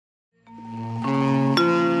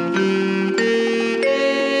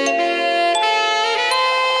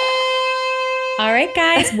right,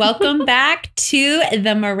 guys, welcome back to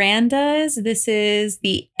the Mirandas. This is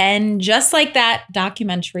the end, just like that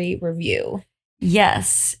documentary review.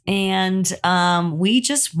 Yes, and we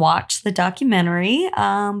just watched the documentary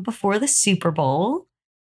before the Super Bowl,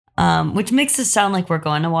 which makes it sound like we're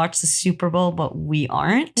going to watch the Super Bowl, but we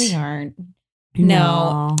aren't. We aren't.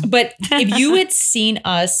 No. But if you had seen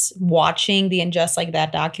us watching the And Just Like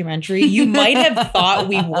That documentary, you might have thought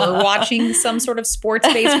we were watching some sort of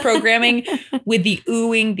sports-based programming with the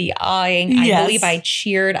oohing, the eyeing. Yes. I believe I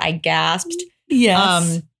cheered, I gasped.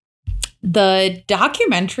 Yes. The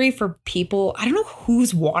documentary, for people, I don't know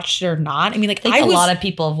who's watched it or not. I mean, like a lot of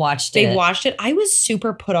people have watched it. They watched it. I was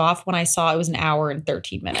super put off when I saw it was an hour and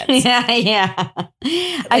 13 minutes. Yeah.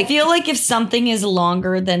 I feel like if something is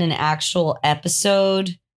longer than an actual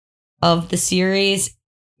episode of the series,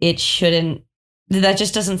 it shouldn't. That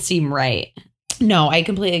just doesn't seem right. No, I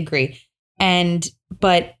completely agree.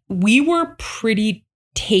 But we were pretty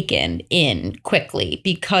taken in quickly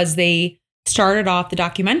because they started off the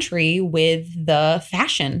documentary with the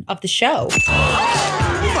fashion of the show.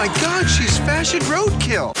 Oh my God, she's fashion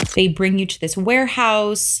roadkill. They bring you to this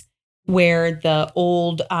warehouse where the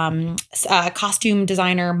old costume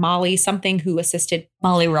designer, Molly Rogers, who assisted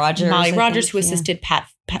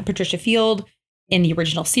Patricia Field in the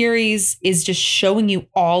original series, is just showing you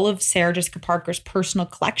all of Sarah Jessica Parker's personal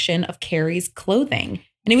collection of Carrie's clothing.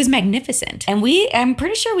 And it was magnificent. And I'm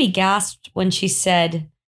pretty sure we gasped when she said,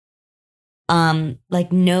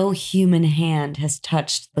 like no human hand has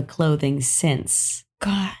touched the clothing since.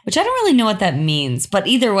 God. Which I don't really know what that means, but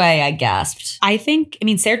either way, I gasped.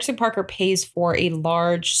 Sarah Jessica Parker pays for a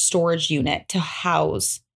large storage unit to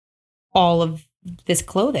house all of this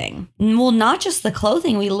clothing. Well, not just the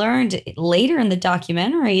clothing. We learned later in the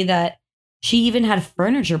documentary that she even had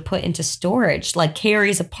furniture put into storage, like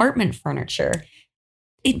Carrie's apartment furniture.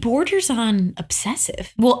 It borders on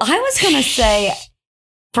obsessive. Well, I was going to say,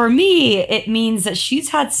 for me, it means that she's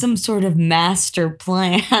had some sort of master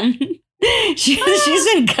plan.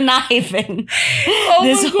 She's been conniving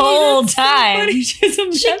this whole time.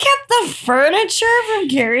 So she kept the furniture from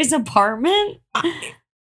Carrie's apartment.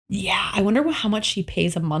 Yeah, I wonder how much she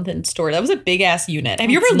pays a month in storage. That was a big ass unit. Have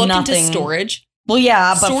you ever looked into storage? Well,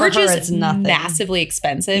 yeah, but storage for her, is it's nothing. Massively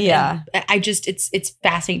expensive. Yeah, and it's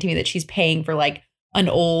fascinating to me that she's paying for like an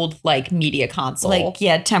old like media console, like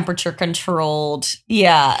temperature controlled,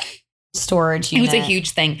 storage unit. It was a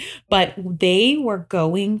huge thing, but they were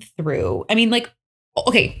going through. I mean, like,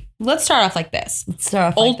 okay, let's start off like this.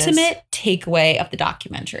 Ultimate takeaway of the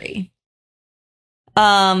documentary.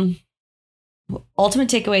 Ultimate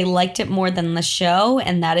takeaway, liked it more than the show,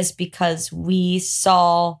 and that is because we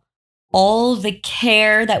saw all the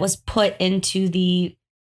care that was put into the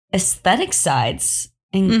aesthetic sides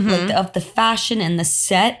and of the fashion and the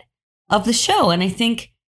set of the show. And I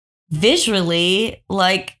think visually,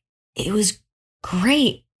 like, it was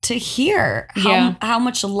great to hear how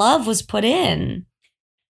much love was put in.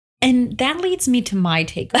 And that leads me to my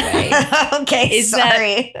takeaway. Okay,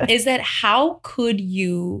 sorry. Is that how could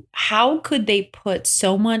they put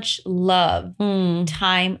so much love,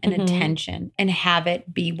 time, and attention and have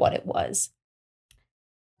it be what it was?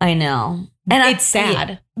 I know. And it's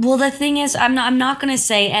sad. Well, the thing is, I'm not going to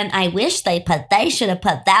say, and I wish they should have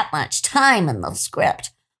put that much time in the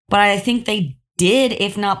script. But I think they did,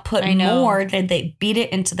 if not put more, that they beat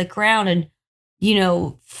it into the ground and,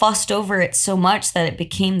 fussed over it so much that it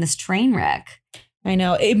became this train wreck. I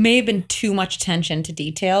know. It may have been too much attention to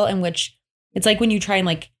detail, in which it's like when you try and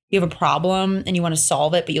like, you have a problem and you want to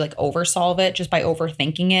solve it, but you like oversolve it just by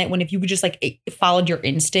overthinking it. When if you would just like followed your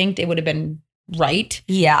instinct, it would have been right.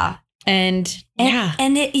 Yeah. And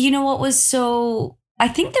it, what was so, I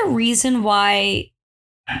think the reason why,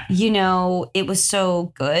 it was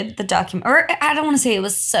so good, the document, or I don't want to say it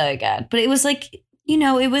was so good, but it was like,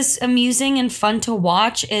 it was amusing and fun to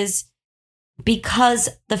watch, is because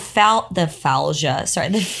the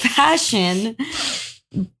fashion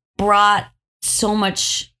brought so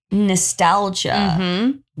much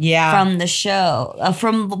nostalgia from the show,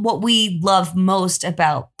 from what we love most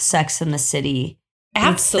about Sex and the City.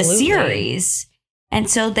 Absolutely. The series. And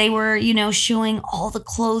so they were, showing all the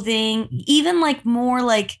clothing, even like more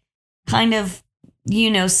like kind of,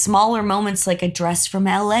 smaller moments, like a dress from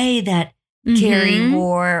LA that Carrie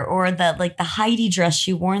wore, or the Heidi dress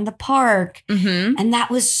she wore in the park. And that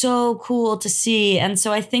was so cool to see. And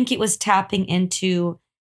so I think it was tapping into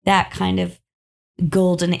that kind of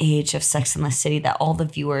golden age of Sex and the City that all the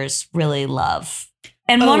viewers really love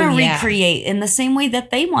and want to recreate in the same way that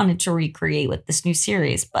they wanted to recreate with this new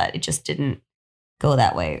series, but it just didn't go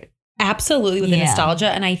that way. Absolutely, with the nostalgia.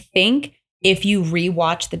 And I think if you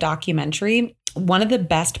rewatch the documentary, one of the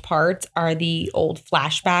best parts are the old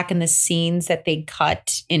flashback and the scenes that they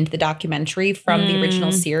cut into the documentary from the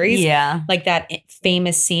original series. Yeah. Like that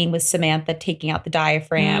famous scene with Samantha taking out the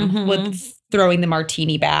diaphragm, with throwing the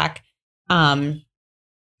martini back, and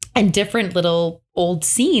different little old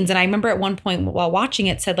scenes. And I remember at one point while watching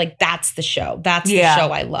it said, like, that's the show. That's the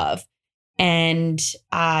show I love. And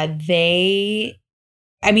the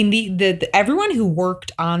everyone who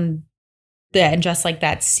worked on and Just Like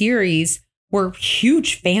That series were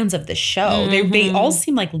huge fans of the show. They all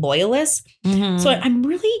seem like loyalists. So I'm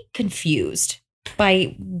really confused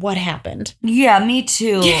by what happened. Yeah, me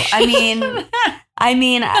too. I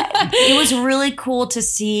mean, it was really cool to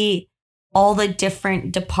see all the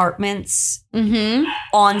different departments,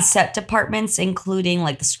 on-set departments, including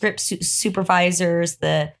like the script supervisors,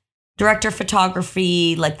 the director of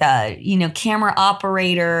photography, like the, camera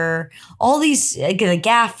operator, all these, the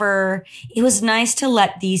gaffer. It was nice to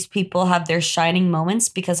let these people have their shining moments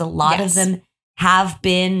because a lot of them have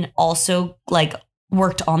been also like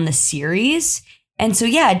worked on the series. And so,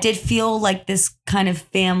 yeah, it did feel like this kind of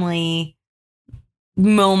family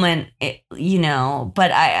moment,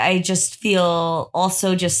 but I just feel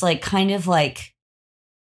also just like kind of like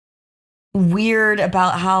weird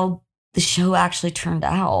about how the show actually turned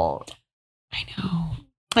out. I know.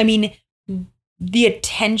 I mean, the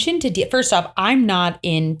attention to first off, I'm not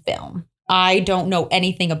in film. I don't know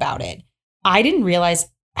anything about it. I didn't realize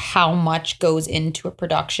how much goes into a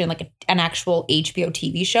production, like an actual HBO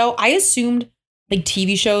TV show. I assumed like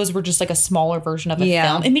TV shows were just like a smaller version of a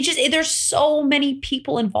film. I mean, there's so many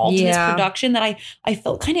people involved in this production that I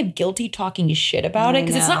felt kind of guilty talking shit about it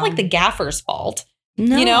because it's not like the gaffer's fault.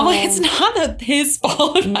 No. It's not his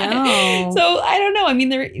fault. No. So I don't know. I mean,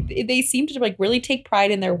 they seem to like really take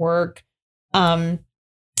pride in their work. They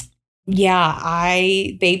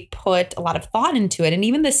put a lot of thought into it. And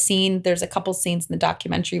even the scene, there's a couple scenes in the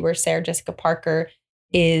documentary where Sarah Jessica Parker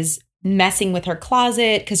is messing with her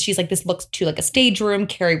closet because she's like, this looks too like a stage room.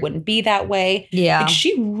 Carrie wouldn't be that way. Yeah. Like,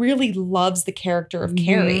 she really loves the character of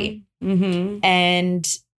Carrie. And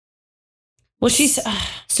well, she's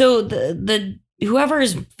so the whoever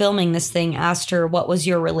is filming this thing asked her, what was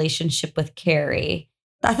your relationship with Carrie?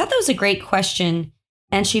 I thought that was a great question.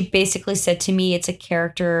 And she basically said to me, it's a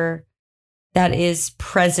character that is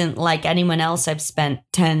present like anyone else I've spent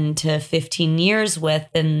 10 to 15 years with.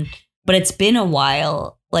 But it's been a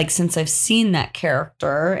while, like since I've seen that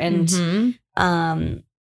character. And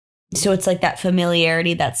so it's like that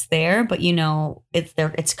familiarity that's there, but it's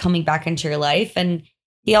there, it's coming back into your life. And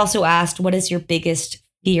he also asked, what is your biggest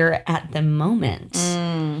fear at the moment?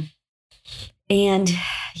 And,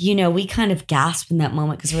 we kind of gasped in that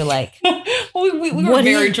moment because we're like, we were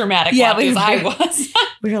very dramatic. Yeah, I was.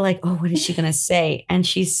 We were like, oh, what is she going to say? And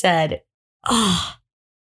she said,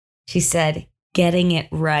 getting it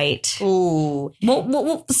right. Ooh.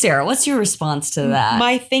 Well, Sarah, what's your response to that?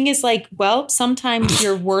 My thing is like, well, sometimes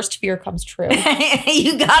your worst fear comes true.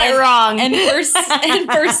 You got it wrong. And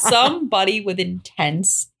for somebody with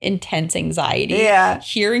intense anxiety,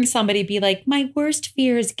 hearing somebody be like, my worst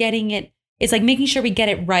fear is getting it. It's like making sure we get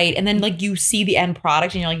it right. And then like you see the end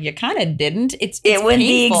product and you're like, you kind of didn't. It went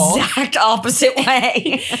painful. The exact opposite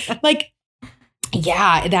way. Like,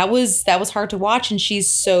 yeah, that was hard to watch. And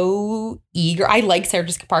she's so eager. I like Sarah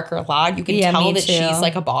Jessica Parker a lot. You can tell that she's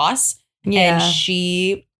like a boss. Yeah. And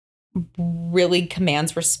she really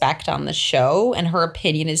commands respect on the show. And her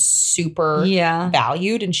opinion is super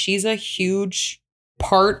valued. And she's a huge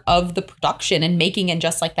part of the production and making And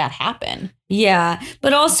Just Like That happen. Yeah.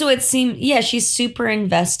 But also it seemed, she's super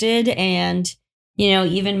invested. And,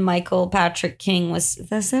 even Michael Patrick King was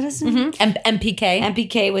that his name? MPK.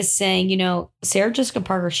 MPK was saying, Sarah Jessica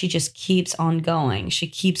Parker, she just keeps on going. She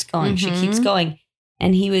keeps going. She keeps going.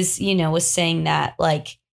 And he was, was saying that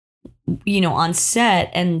like, on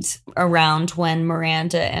set and around when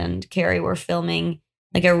Miranda and Carrie were filming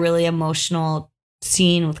like a really emotional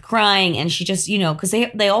scene with crying. And she just, because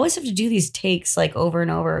they always have to do these takes like over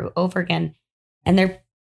and over again. And they're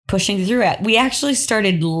pushing through it. We actually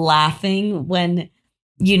started laughing when,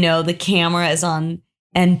 the camera is on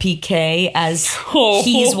NPK as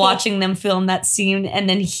he's watching them film that scene and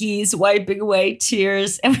then he's wiping away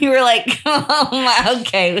tears. And we were like,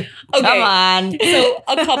 okay, come on. So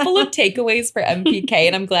a couple of takeaways for MPK,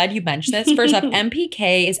 and I'm glad you mentioned this. First off,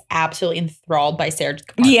 MPK is absolutely enthralled by Sarah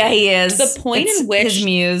Jessica Parker. Yeah, he is. To the point in which his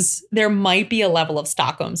muse. There might be a level of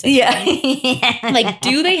Stockholm syndrome. Yeah. Like,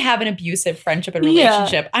 do they have an abusive friendship and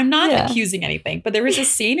relationship? I'm not accusing anything, but there was a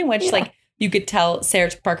scene in which like, you could tell Sarah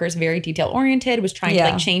Parker is very detail oriented, was trying to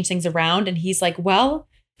like change things around. And he's like, well,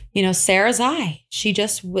 Sarah's eye. She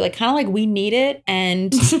just like kind of like we need it,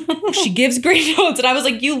 and she gives great notes. And I was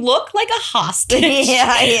like, you look like a hostage.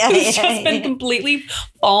 Who's just been completely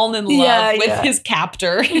fallen in love with his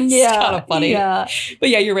captor. It's kind of funny. Yeah. But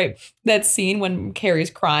yeah, you're right. That scene when Carrie's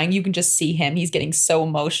crying, you can just see him. He's getting so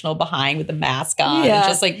emotional behind with the mask on, and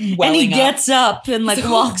just like welling and he gets up and like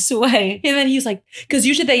walks away. And then he's like, because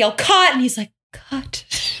usually they yell cut, and he's like, cut.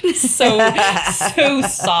 so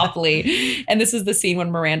softly. And this is the scene when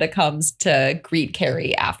Miranda comes to greet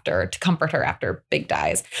Carrie to comfort her after Big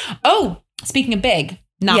dies. Oh, speaking of Big,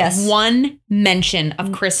 not one mention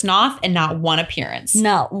of Chris Noth and not one appearance.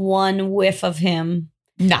 Not one whiff of him.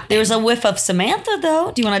 Nothing. There was a whiff of Samantha,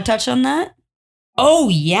 though. Do you want to touch on that? Oh,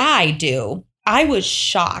 yeah, I do. I was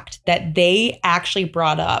shocked that they actually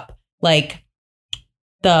brought up like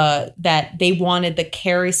that they wanted the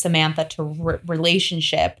Carrie Samantha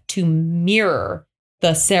relationship to mirror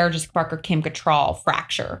the Sarah Jessica Parker Kim Cattrall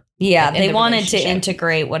fracture. Yeah, they wanted to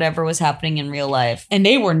integrate whatever was happening in real life. And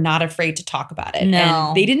they were not afraid to talk about it. No.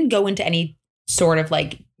 And they didn't go into any sort of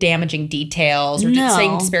like damaging details or just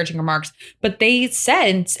saying disparaging remarks. But they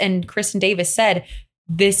said, and Kristen Davis said,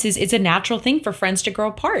 it's a natural thing for friends to grow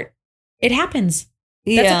apart. It happens.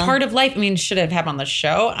 That's a part of life. I mean, should it have happened on the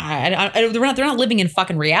show? They're not living in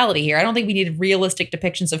fucking reality here. I don't think we needed realistic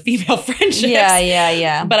depictions of female friendships.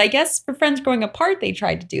 Yeah. But I guess for friends growing apart, they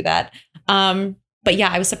tried to do that. But yeah,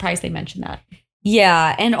 I was surprised they mentioned that.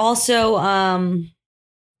 Yeah. And also,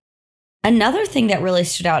 another thing that really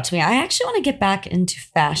stood out to me, I actually want to get back into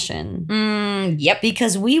fashion. Yep.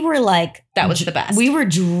 Because we were like... That was the best. We were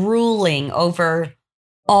drooling over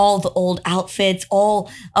all the old outfits,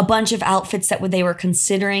 a bunch of outfits that they were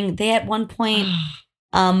considering. They at one point,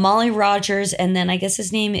 Molly Rogers, and then I guess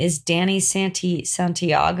his name is Danny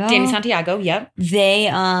Santiago. Danny Santiago, yep. They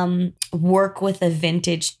work with a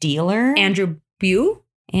vintage dealer. Andrew Bew,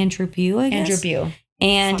 I guess. Andrew Bew.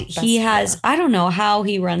 And he has, I don't know how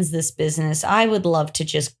he runs this business. I would love to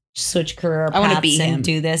just switch career paths and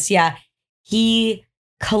do this. Yeah. He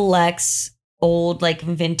collects old like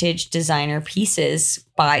vintage designer pieces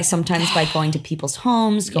sometimes by going to people's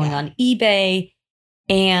homes, going on eBay,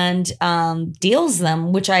 and deals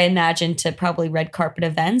them, which I imagine to probably red carpet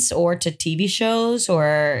events or to TV shows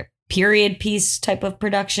or period piece type of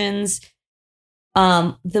productions.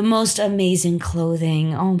 The most amazing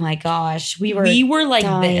clothing. Oh my gosh. We were like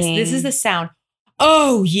dying. This is the sound.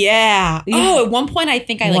 Oh yeah. Oh, at one point I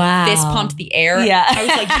think I fist pumped the air. Yeah. I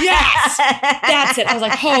was like, yes, that's it. I was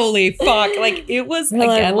like, holy fuck. Like it was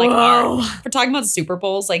for talking about Super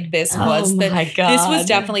Bowls, like this was this was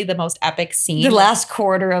definitely the most epic scene. The last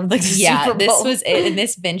quarter of the Super Bowl. This was it. And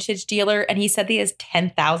this vintage dealer, and he said he has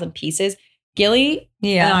 10,000 pieces. Gilly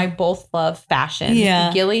and I both love fashion.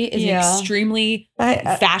 Yeah. Gilly is extremely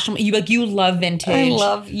fashionable. You love vintage.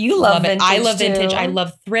 You love vintage. I love vintage. Too. I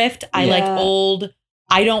love thrift. I like old.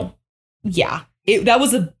 That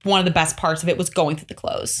was one of the best parts of it was going through the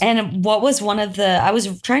clothes. And what was I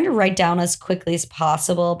was trying to write down as quickly as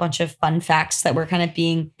possible a bunch of fun facts that were kind of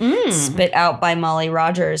being spit out by Molly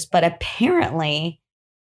Rogers. But apparently,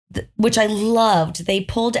 which I loved, they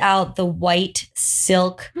pulled out the white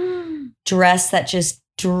silk dress that just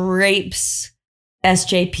drapes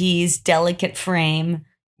SJP's delicate frame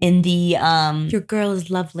in the your girl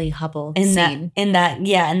is lovely Hubble scene. In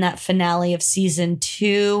that finale of season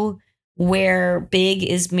 2 where Big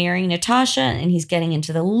is marrying Natasha and he's getting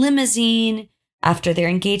into the limousine after their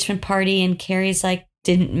engagement party, and Carrie's like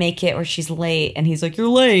didn't make it or she's late, and he's like, you're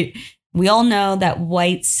late. We all know that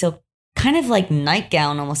white silk kind of like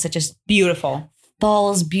nightgown almost, that just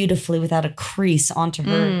falls beautifully without a crease onto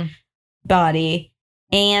her body.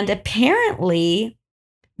 And apparently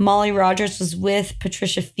Molly Rogers was with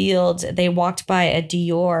Patricia Fields. They walked by a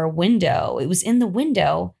Dior window. It was in the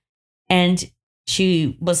window, and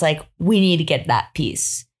she was like, we need to get that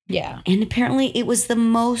piece. Yeah. And apparently it was the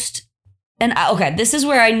most, and okay, this is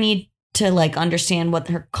where I need to like understand what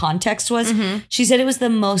her context was. She said it was the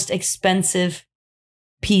most expensive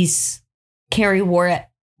piece Carrie wore at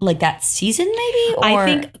like that season, maybe? Or I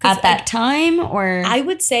think at that time, or I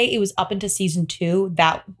would say it was up into season 2.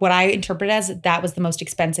 That what I interpret as that was the most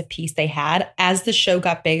expensive piece they had. As the show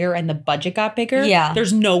got bigger and the budget got bigger,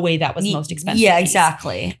 there's no way that was the most expensive. Yeah, piece.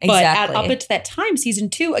 exactly. But up until that time, season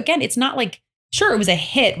 2, again, it's not like sure it was a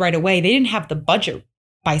hit right away. They didn't have the budget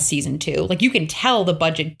by season 2. Like you can tell the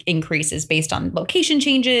budget increases based on location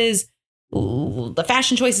changes, the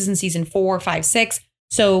fashion choices in season 4, 5, 6.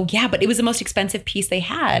 So, yeah, but it was the most expensive piece they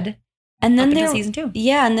had. And then there season 2.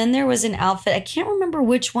 Yeah, and then there was an outfit. I can't remember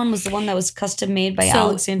which one was the one that was custom made by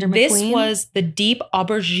Alexander McQueen. This was the deep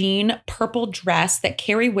aubergine purple dress that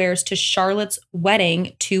Carrie wears to Charlotte's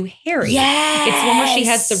wedding to Harry. Yes. It's the one where she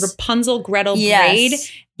has the Rapunzel Gretel braid.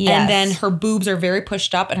 And then her boobs are very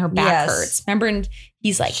pushed up and her back hurts. Remember? And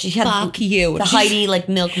he's like, fuck you. The Heidi like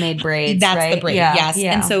milkmaid braids. That's the braid. Yeah. Yes.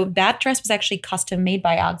 Yeah. And so that dress was actually custom made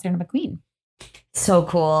by Alexander McQueen. So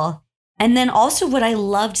cool. And then also what I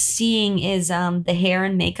loved seeing is the hair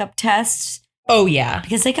and makeup tests. Oh, yeah.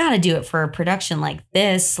 Because they got to do it for a production like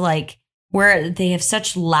this, like where they have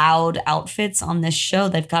such loud outfits on this show.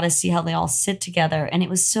 They've got to see how they all sit together. And it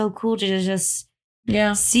was so cool to just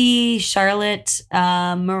see Charlotte,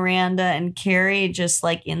 Miranda, and Carrie just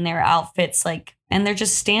like in their outfits, like, and they're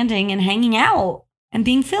just standing and hanging out and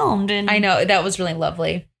being filmed. And I know, that was really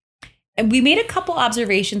lovely. And we made a couple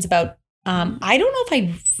observations about, I don't know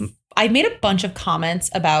if I made a bunch of comments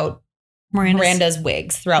about Miranda's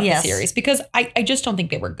wigs throughout the series because I just don't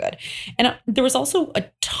think they were good. And there was also a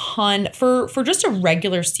ton for just a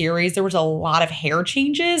regular series. There was a lot of hair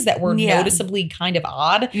changes that were noticeably kind of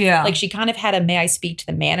odd. Yeah. Like she kind of had a "May I speak to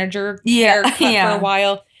the manager" haircut for a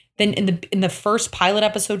while. Then in the first pilot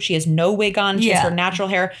episode, she has no wig on. She has her natural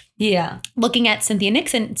hair. Yeah. Looking at Cynthia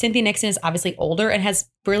Nixon is obviously older and has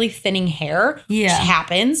really thinning hair. Yeah. Which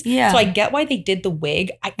happens. Yeah. So I get why they did the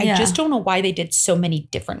wig. I just don't know why they did so many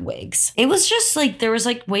different wigs. It was just like, there was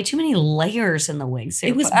like way too many layers in the wigs.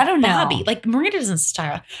 It was, I don't know. Like Miranda doesn't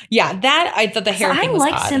style. Yeah. That, I thought the hair thing was odd.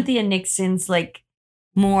 I like Cynthia Nixon's like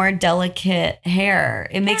more delicate hair.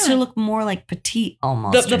 It makes her look more like petite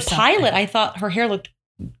almost. The pilot, I thought her hair looked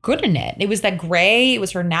good in it. It was that gray. It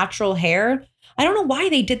was her natural hair. I don't know why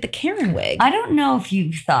they did the Karen wig. I don't know if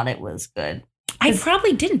you thought it was good. I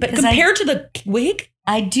probably didn't, but compared to the wig,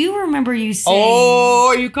 I do remember you saying,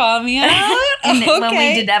 "Oh, you called me out." When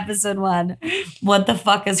we did episode 1, what the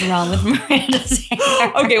fuck is wrong with Miranda's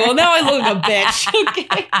hair? Okay, well now I look a bitch.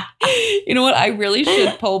 Okay, you know what? I really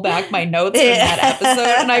should pull back my notes from that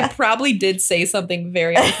episode, and I probably did say something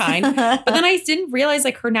very unkind. But then I didn't realize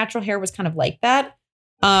like her natural hair was kind of like that.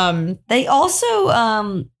 They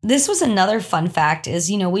also, this was another fun fact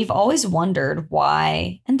is, we've always wondered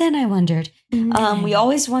why, and then I wondered, we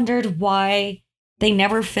always wondered why they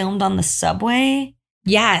never filmed on the subway.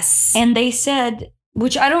 Yes. And they said,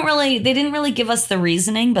 which they didn't really give us the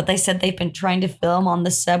reasoning, but they said they've been trying to film on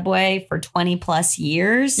the subway for 20 plus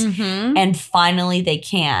years and finally they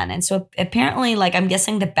can. And so apparently, like, I'm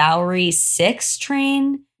guessing the Bowery 6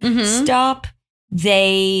 train stop,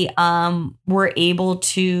 they were able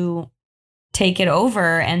to take it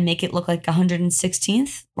over and make it look like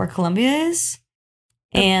 116th where Columbia is.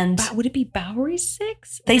 And would it be Bowery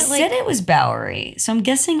 6? They said it was Bowery. So I'm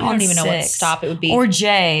guessing I don't even know what stop it would be. Or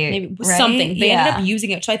J. Maybe something. They ended up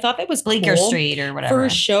using it. So I thought that was Bleecker cool. Street or whatever. For a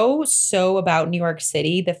show so about New York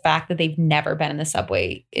City, the fact that they've never been in the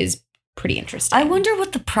subway is pretty interesting. I wonder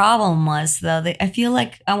what the problem was, though. I feel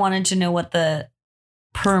like I wanted to know what the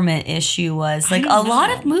permit issue was. Like a lot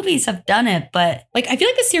of movies have done it, but like I feel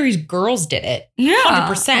like the series Girls did it. Yeah,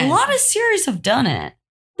 100%. A lot of series have done it.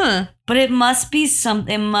 Huh. But it must be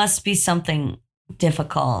something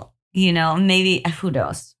difficult. Maybe who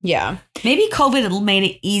knows? Yeah. Maybe COVID made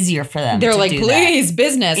it easier for them. They're like, please,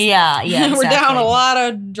 business. Yeah, exactly. We're down a lot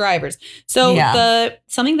of drivers. So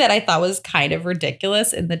something that I thought was kind of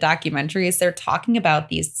ridiculous in the documentary is they're talking about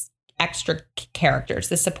these extra characters,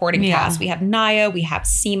 the supporting cast. We have Naya, we have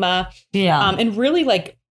Seema. Yeah. And really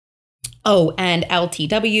like, and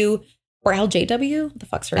LTW or LJW. What the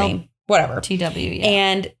fuck's her name? Whatever. TW, yeah.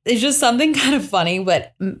 And it's just something kind of funny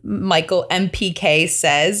what Michael MPK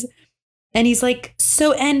says. And he's like,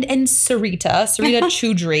 and Sarita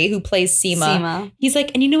Choudhury, who plays Seema. He's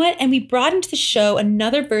like, and you know what? And we brought into the show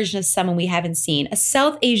another version of someone we haven't seen, a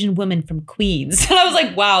South Asian woman from Queens. And I was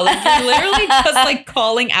like, wow, like, you're literally just like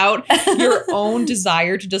calling out your own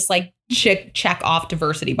desire to just like check off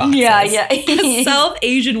diversity boxes. Yeah. A South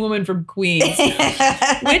Asian woman from Queens.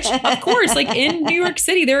 Which, of course, like in New York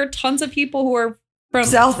City, there are tons of people who are from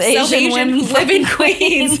South Asian who live in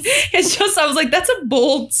Queens. It's just, I was like, that's a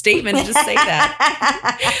bold statement to just say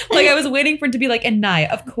that. Like I was waiting for it to be like, and Naya,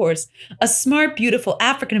 of course, a smart, beautiful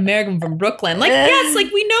African-American from Brooklyn. Like, yes, like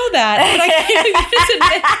we know that, but I can't even just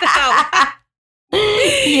admit that.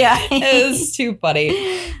 Yeah. It was too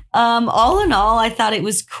funny. All in all, I thought it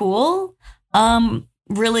was cool.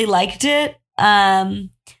 Really liked it.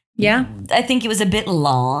 Yeah. I think it was a bit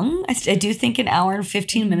long. I do think an hour and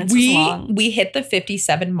 15 minutes was long. We hit the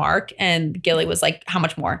 57 mark and Gilly was like, how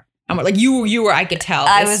much more? I'm like, you were, I could tell.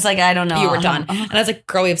 I was like, I don't know. You were done. And I was like,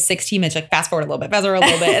 girl, we have 16 minutes. Like, fast forward a little bit.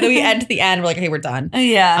 And then we end to the end. We're like, okay, we're done.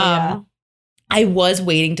 Yeah. I was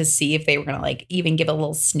waiting to see if they were going to like even give a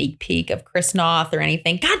little sneak peek of Chris Noth or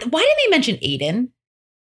anything. God, why didn't they mention Aiden?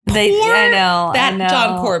 I know.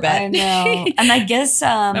 John Corbett. I know. And I guess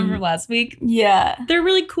remember last week? Yeah. They're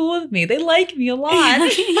really cool with me. They like me a lot.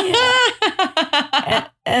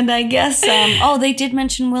 and I guess they did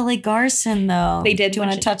mention Willie Garson though. They did. Do you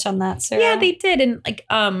want to touch on that, Sarah? Yeah, they did. And like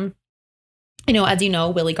as you know,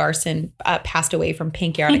 Willie Garson passed away from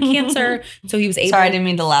pancreatic cancer. So he was able. Sorry, I didn't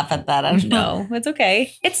mean to laugh at that. No, it's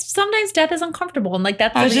okay. It's sometimes death is uncomfortable, and like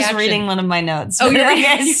that's. I was just reading one of my notes. Oh, you're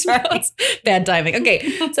reading notes. Bad timing.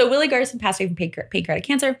 Okay, so Willie Garson passed away from pancreatic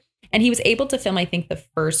cancer, and he was able to film, I think, the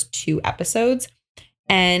first 2 episodes.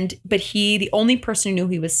 But the only person who knew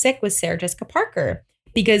he was sick was Sarah Jessica Parker.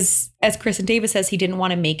 Because as Kristen Davis says, he didn't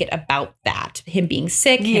want to make it about that, him being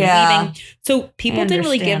sick, him leaving. So people didn't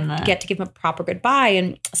really get to give him a proper goodbye.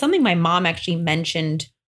 And something my mom actually mentioned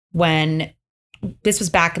when this was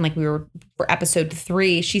back in we were for episode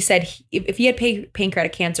 3, she said if he had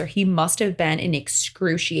pancreatic cancer, he must have been in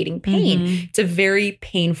excruciating pain. Mm-hmm. It's a very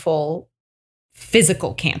painful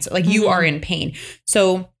physical cancer. Like you are in pain.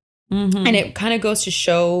 So, and it kind of goes to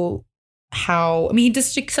show how, he did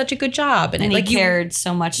such a good job. And he cared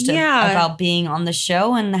so much about being on the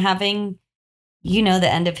show and having, the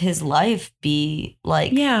end of his life be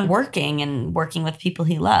working with people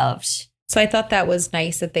he loved. So I thought that was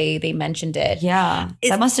nice that they mentioned it. Yeah.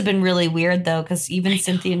 That must have been really weird though, because even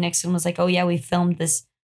Cynthia Nixon was like, oh yeah, we filmed this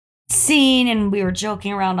scene and we were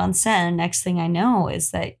joking around on set. And next thing I know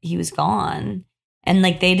is that he was gone. And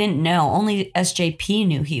they didn't know. Only SJP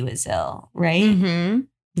knew he was ill, right? Mm-hmm.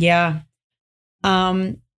 Yeah.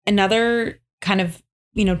 Another kind of,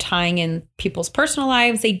 tying in people's personal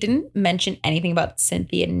lives, they didn't mention anything about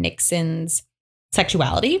Cynthia Nixon's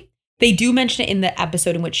sexuality. They do mention it in the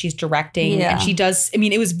episode in which she's directing. And she does,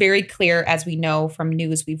 it was very clear, as we know from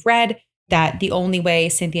news we've read, that the only way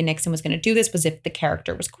Cynthia Nixon was going to do this was if the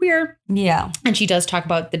character was queer. Yeah. And she does talk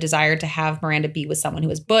about the desire to have Miranda be with someone who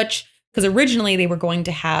is butch. Because originally they were going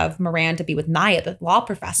to have Miranda be with Naya, the law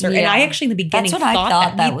professor. Yeah. And I actually in the beginning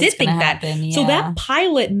thought that. We did think that. Yeah. So that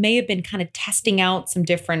pilot may have been kind of testing out some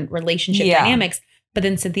different relationship dynamics. But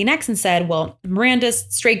then Cynthia Nixon said, well, Miranda's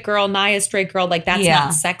straight girl, Naya's straight girl. That's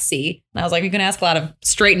not sexy. And I was like, you're going to ask a lot of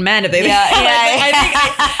straight men if they think.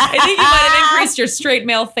 I think you might have increased your straight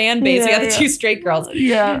male fan base. You got the 2 straight girls.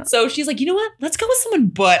 Yeah. So she's like, you know what? Let's go with someone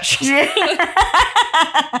butch.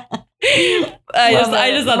 I just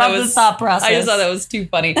thought that was thought process. I just thought that was too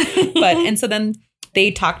funny. And so then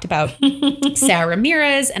they talked about Sarah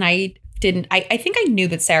Ramirez, and I think I knew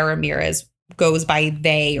that Sarah Ramirez goes by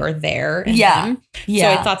they or their. Them. So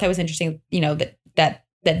I thought that was interesting, that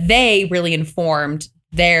they really informed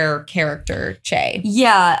their character, Che.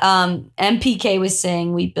 Yeah. MPK was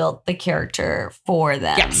saying we built the character for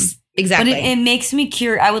them. Yes. Exactly. But it makes me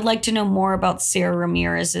curious. I would like to know more about Sarah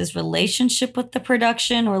Ramirez's relationship with the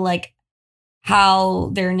production, or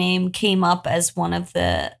how their name came up as one of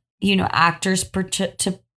the, actors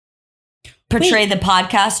to portray the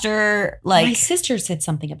podcaster. My sister said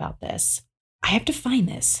something about this. I have to find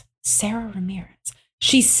this. Sarah Ramirez.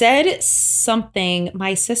 She said something.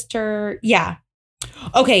 My sister. Yeah.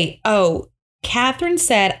 Okay. Oh, Catherine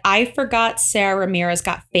said, I forgot Sarah Ramirez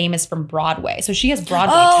got famous from Broadway. So she has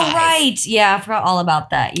Broadway ties. Oh, right. Yeah, I forgot all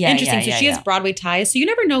about that. Yeah, interesting. So she has Broadway ties. So you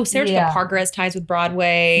never know. Sarah Jessica Parker has ties with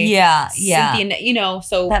Broadway. Yeah, Cynthia,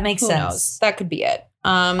 so that makes sense. Knows? That could be it.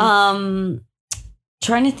 Trying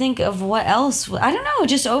to think of what else. I don't know.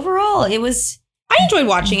 Just overall, I enjoyed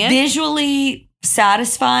watching it. Visually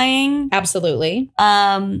satisfying. Absolutely.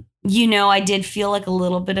 I did feel a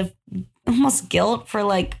little bit of almost guilt for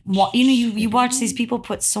you watch these people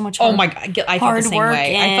put so much oh my God, I felt the same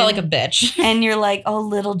way. I felt like a bitch. And you're like, oh,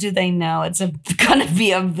 little do they know it's gonna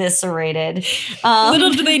be eviscerated.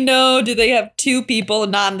 Little do they know, do they have 2 people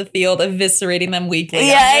not in the field eviscerating them weekly?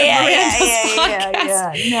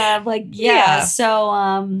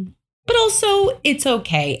 So but also it's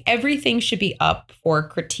okay. Everything should be up for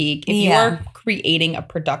critique. If you are creating a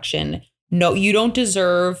production, no, you don't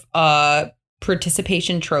deserve a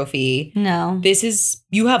participation trophy. No.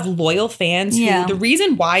 You have loyal fans who, the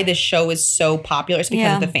reason why this show is so popular is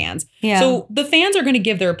because of the fans. Yeah. So the fans are going to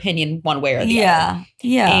give their opinion one way or the other.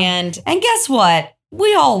 Yeah. And guess what?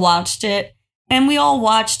 We all watched it, and we all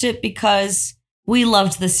watched it because we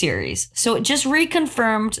loved the series. So it just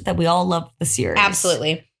reconfirmed that we all loved the series.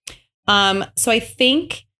 Absolutely. So I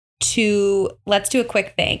think let's do a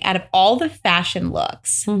quick thing. Out of all the fashion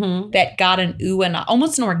looks that got an ooh and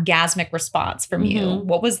almost an orgasmic response from you,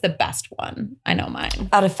 what was the best one? I know mine.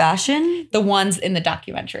 Out of fashion? The ones in the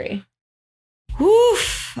documentary.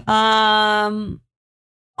 Oof.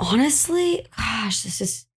 honestly, gosh,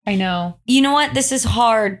 I know. You know what? This is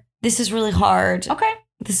hard. This is really hard. Okay.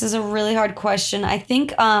 This is a really hard question. I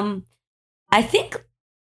think I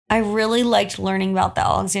really liked learning about the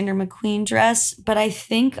Alexander McQueen dress, but I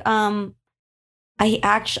think I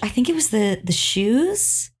think it was the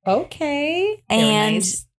shoes. Okay. And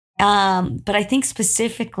nice. But I think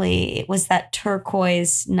specifically it was that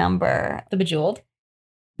turquoise number. The Bejeweled.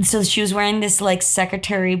 So she was wearing this like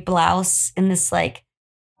secretary blouse in this like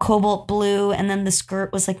cobalt blue, and then the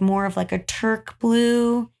skirt was like more of like a turk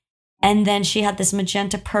blue, and then she had this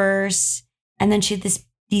magenta purse, and then she had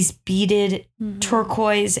these beaded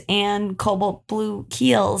turquoise and cobalt blue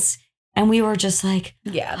heels. And we were just like,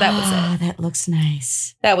 yeah, that was it. That looks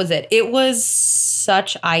nice. That was it. It was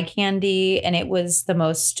such eye candy, and it was the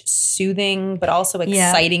most soothing but also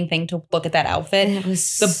exciting thing to look at that outfit. It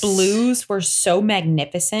was the blues were so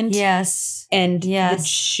magnificent. Yes. And the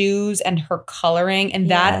shoes and her coloring,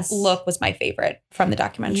 and that look was my favorite from the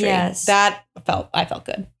documentary. Yes. I felt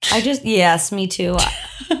good. Yes, me too.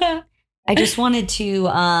 I just wanted to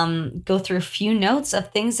go through a few notes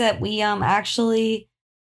of things that we actually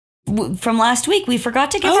from last week. We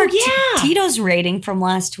forgot to give our Tito's rating from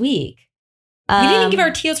last week. We didn't give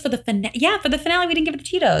our Tito's for the finale. Yeah, for the finale, we didn't give it the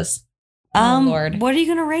Tito's. Oh, Lord. What are you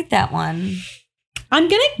going to rate that one? I'm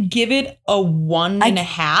going to give it a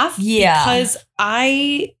 1.5. Yeah. Because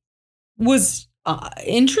I was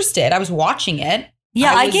interested. I was watching it.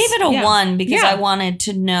 Yeah, I gave it a 1 because I wanted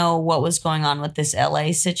to know what was going on with this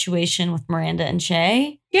LA situation with Miranda and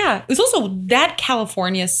Che. Yeah, it was also that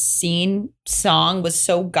California scene song was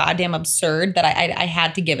so goddamn absurd that I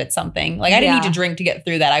had to give it something. Like I didn't need to drink to get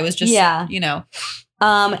through that. I was just, you know.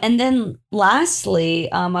 And then lastly,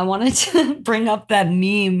 I wanted to bring up that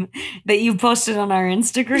meme that you posted on our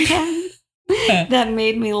Instagram. That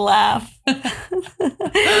made me laugh.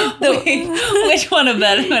 Wait, which one of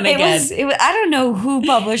that one again? I don't know who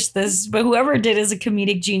published this, but whoever did is a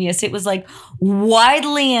comedic genius. It was like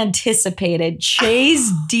widely anticipated.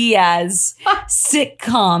 Chase Diaz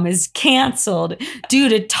sitcom is canceled due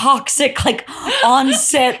to toxic like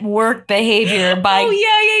on-set work behavior by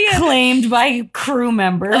claimed by crew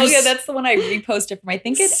members. Oh yeah, that's the one I reposted from. I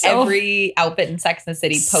think every outfit in Sex and the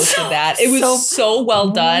City posted that. It was so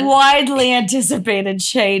well done. Widely anticipated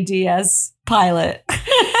Che Diaz pilot.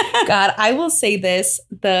 God, I will say this: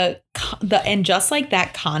 the and just like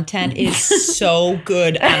that content is so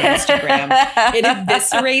good on Instagram. It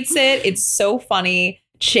eviscerates it. It's so funny.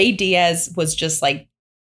 Che Diaz was just like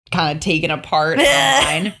kind of taken apart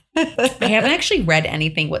online. I haven't actually read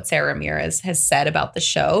anything what Sarah Ramirez has said about the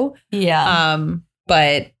show. Yeah.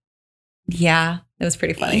 But yeah, it was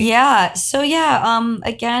pretty funny. Yeah. So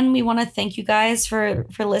again, we want to thank you guys for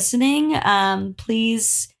listening.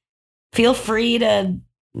 Please feel free to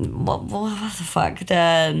what the fuck? Just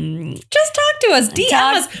talk to us. DM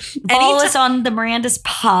us. Follow us on the Mirandas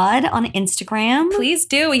Pod on Instagram. Please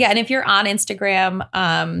do. Yeah. And if you're on Instagram,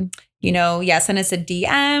 send us a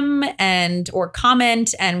DM or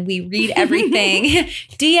comment, and we read everything.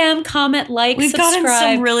 DM, comment, like, We've subscribe.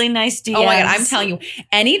 gotten some really nice DMs. Oh my God, I'm telling you,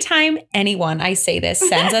 anytime anyone, I say this,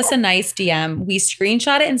 sends us a nice DM, we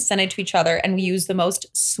screenshot it and send it to each other, and we use the most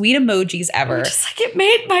sweet emojis ever. Just like, it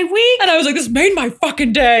made my week. And I was like, this made my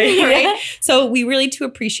fucking day. Right? So we really do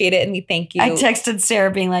appreciate it, and we thank you. I texted Sarah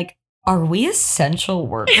being like, are we essential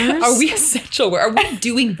workers? Are we essential work? Are we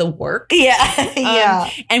doing the work? Yeah.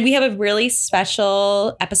 And we have a really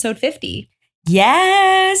special episode 50.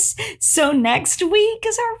 Yes. So next week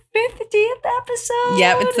is our 50th episode.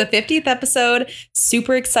 Yeah, it's the 50th episode.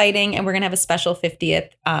 Super exciting. And we're going to have a special 50th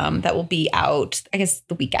that will be out, I guess,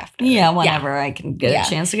 the week after. Yeah, whenever I can get a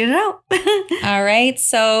chance to get it out. All right.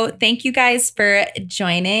 So thank you guys for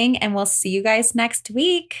joining, and we'll see you guys next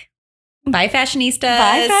week. Bye, fashionistas.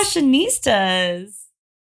 Bye, fashionistas.